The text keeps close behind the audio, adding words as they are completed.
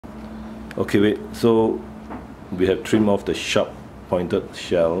Okay, wait. So we have trimmed off the sharp pointed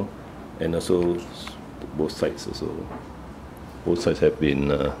shell, and also both sides also. Both sides have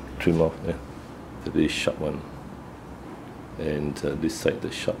been trimmed off. Yeah. The very sharp one, and this side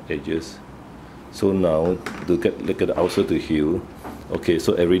the sharp edges. So now to look at the ulcer to heal. Okay,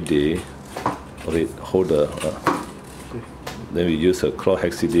 so every day, okay, hold the. Then we use a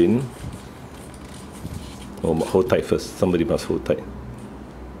chlorhexidine. Oh, hold tight first. Somebody must hold tight.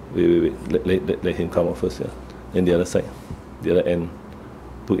 Wait. Let him come out first. Yeah. Then the other side, the other end.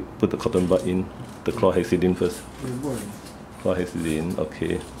 Put the cotton bud in. The chlorhexidine first. Chlorhexidine.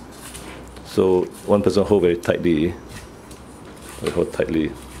 Okay. So one person hold very tightly. Hold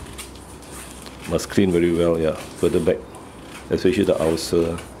tightly. Must clean very well. Yeah. Further back, especially the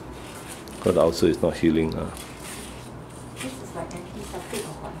ulcer. Because the ulcer is not healing. This is like antiseptic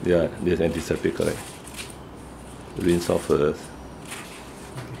or what? Yeah, this is antiseptic, correct. Rinse off first.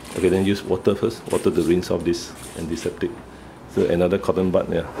 Okay, then use water first. Water to rinse off this antiseptic. So another cotton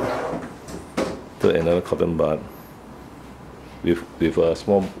bud, yeah. So another cotton bud with a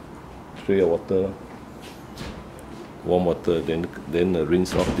small tray of water, warm water. Then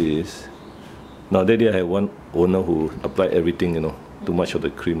rinse off this. Now that day I had one owner who applied everything, too much of the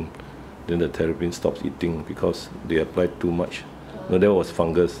cream. Then the terrapin stops eating because they applied too much. No, there was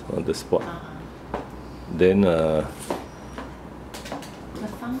fungus on the spot. Then the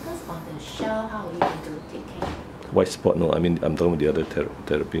fungus on the shell, how are you going to take care? White spot, no. I mean, I'm talking about the other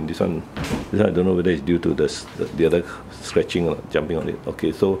terrapin. This one, I don't know whether it's due to the other scratching or jumping on it.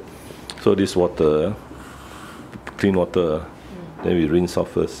 Okay, so this water, clean water, then we rinse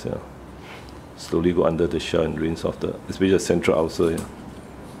off first. Yeah. Slowly go under the shell and rinse off especially the central ulcer. Yeah.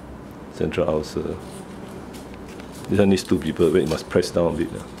 Central ulcer. This one needs two people. Wait, you must press down a bit.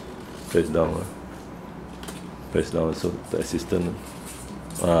 Yeah. Press down. Press down. So the assistant.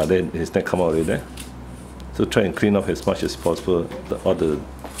 Then his neck come out already there. So try and clean off as much as possible all the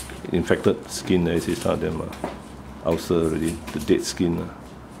infected skin. There is some of them ulcer already, the dead skin.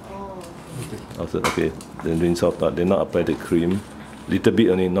 Ulcer. Okay. Then rinse off that. Then not apply the cream. Little bit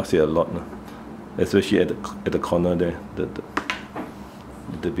only, not say a lot. Especially at the corner there.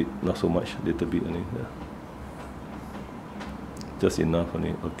 Little bit, not so much. Little bit only. Yeah. Just enough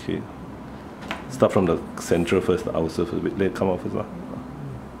only. Okay. Start from the central first, the ulcer first. Let it come out first.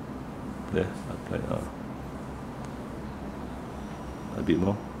 There. Apply. A bit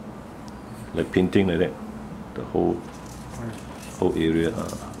more. Like painting like that. The whole area.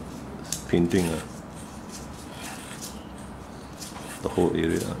 Painting. The whole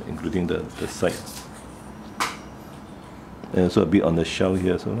area, including the side. And also a bit on the shell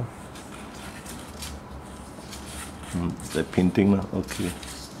here, so. The painting, okay.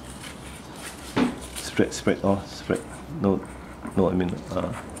 Spread. No, I mean,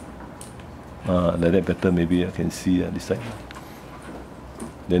 like that better. Maybe I can see this side.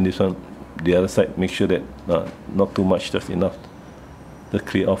 Then this one, the other side. Make sure that not too much, just enough. Just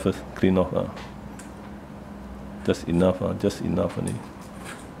clean off first. Clean off. Just enough. Just enough only.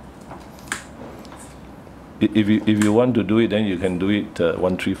 If you want to do it, then you can do it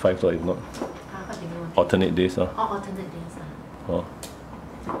 1, 3, 5, or if not, alternate days. Alternate days. Oh.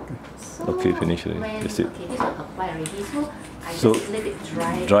 So okay, finish already. That's it. Okay, this one apply already. So I just let it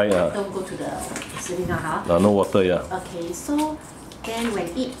dry. Dry. Don't go to the silica. No water. Yeah. Okay, so then when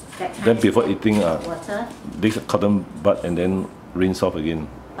eat that time. Then before eating, water. this cotton bud and then rinse off again.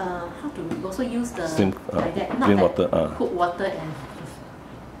 How to also use the same like that? Not plain like water. put water and.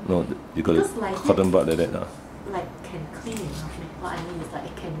 No, you got Because like cotton bud like that. Like can clean enough. What I mean is like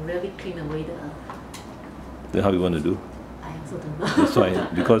it can really clean away the. Then how you want to do? I also don't know. That's why,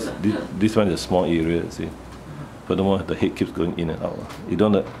 because this one is a small area, see. Furthermore, the head keeps going in and out. You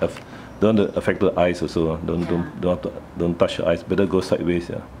don't affect the eyes also. Don't touch the eyes. Better go sideways.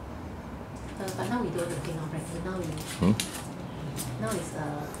 Yeah. But now we don't clean off, right?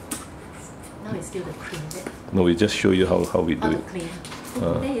 Now it's still the cream. No, we just show you how we do it. Clean.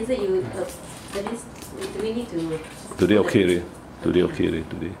 Then is it you? That means do we need to? Today okay already.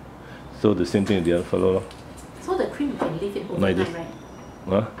 Today. So the same thing with the other fellow. So the cream you can leave it overnight,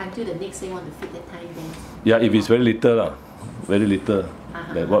 right? Until the next day want to fit that time then. Yeah, if it's very little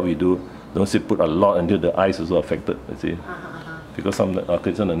like what we do, don't say put a lot until the eyes also affected. You see, because some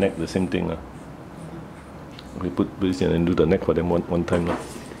kids on the neck, the same thing. We put this in and do the neck for them one time.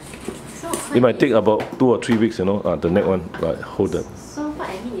 So it might take about 2 or 3 weeks, the neck one, hold it. So what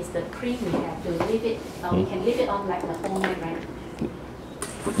I mean is the cream we have to leave it, we can leave it on like the whole night, right?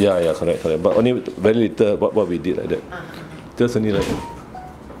 Yeah, correct. But only very little. What we did like that. Just only like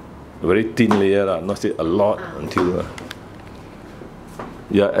a very thin layer, not say a lot until.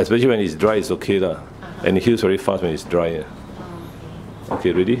 Yeah, especially when it's dry, it's okay lah. And it heals very fast when it's dry.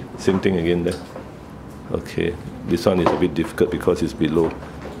 Okay, ready? Same thing again there. Okay, this one is a bit difficult because it's below.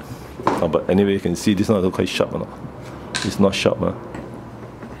 But anyway, you can see this one also quite sharp. No? It's not sharp.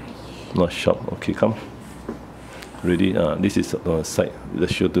 Not sharp. Okay, come. Ready? This is on the side.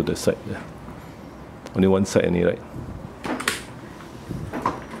 Let's show to the side there. Only one side only, right?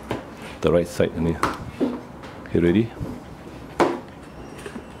 The right side only. Okay, ready?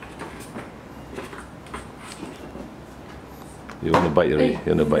 You want to bite already?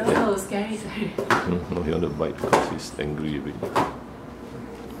 You want to bite? No, scary, sorry. No, you want to bite because he's angry a bit.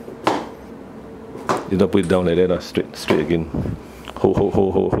 You don't put it down like that, straight again.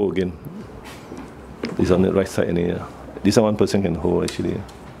 Hold again. This on the right side only. This one person can hold actually.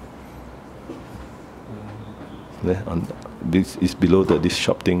 This is below this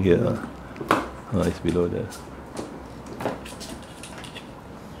sharp thing here. It's below there.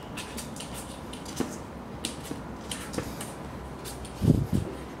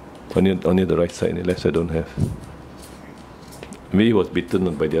 Only the right side, the left side don't have. Maybe he was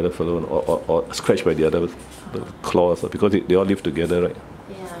bitten by the other fellow or scratched by the other claws because they all live together, right?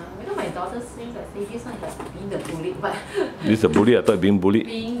 Yeah, because my daughter thinks that this one is being the bully, but this is a bully. I thought being bullied.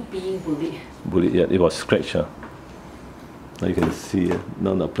 Being bullied. Bullied, yeah. It was scratched. Now you can see.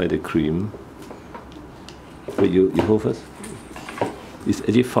 Now apply the cream. Wait, you hold first. It's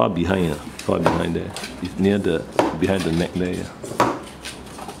actually far behind. Far behind there. It's near behind the neck there.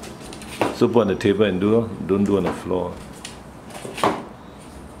 So put on the table and don't do on the floor.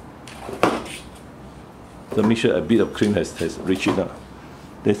 So make sure a bit of cream has reached it up.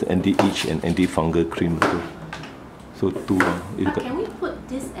 There's anti-itch and anti-fungal cream too. So two. Can we put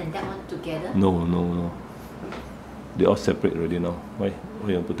this and that one together? No. They all separate already now. Why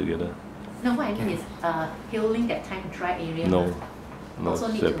you want to put together? No, what I mean is healing that time dry area. No, also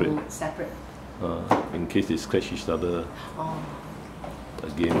need separate. to separate. In case they scratch each other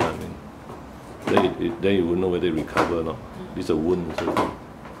again, I mean. Then you will know whether it recover or not. This is a wound. So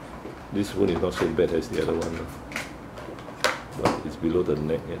this wound is not so bad as the other one. But it's below the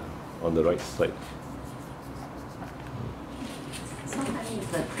neck, on the right side. Sometimes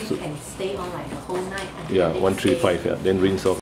the cream can stay on like the whole night. Yeah, 135, then rinse off.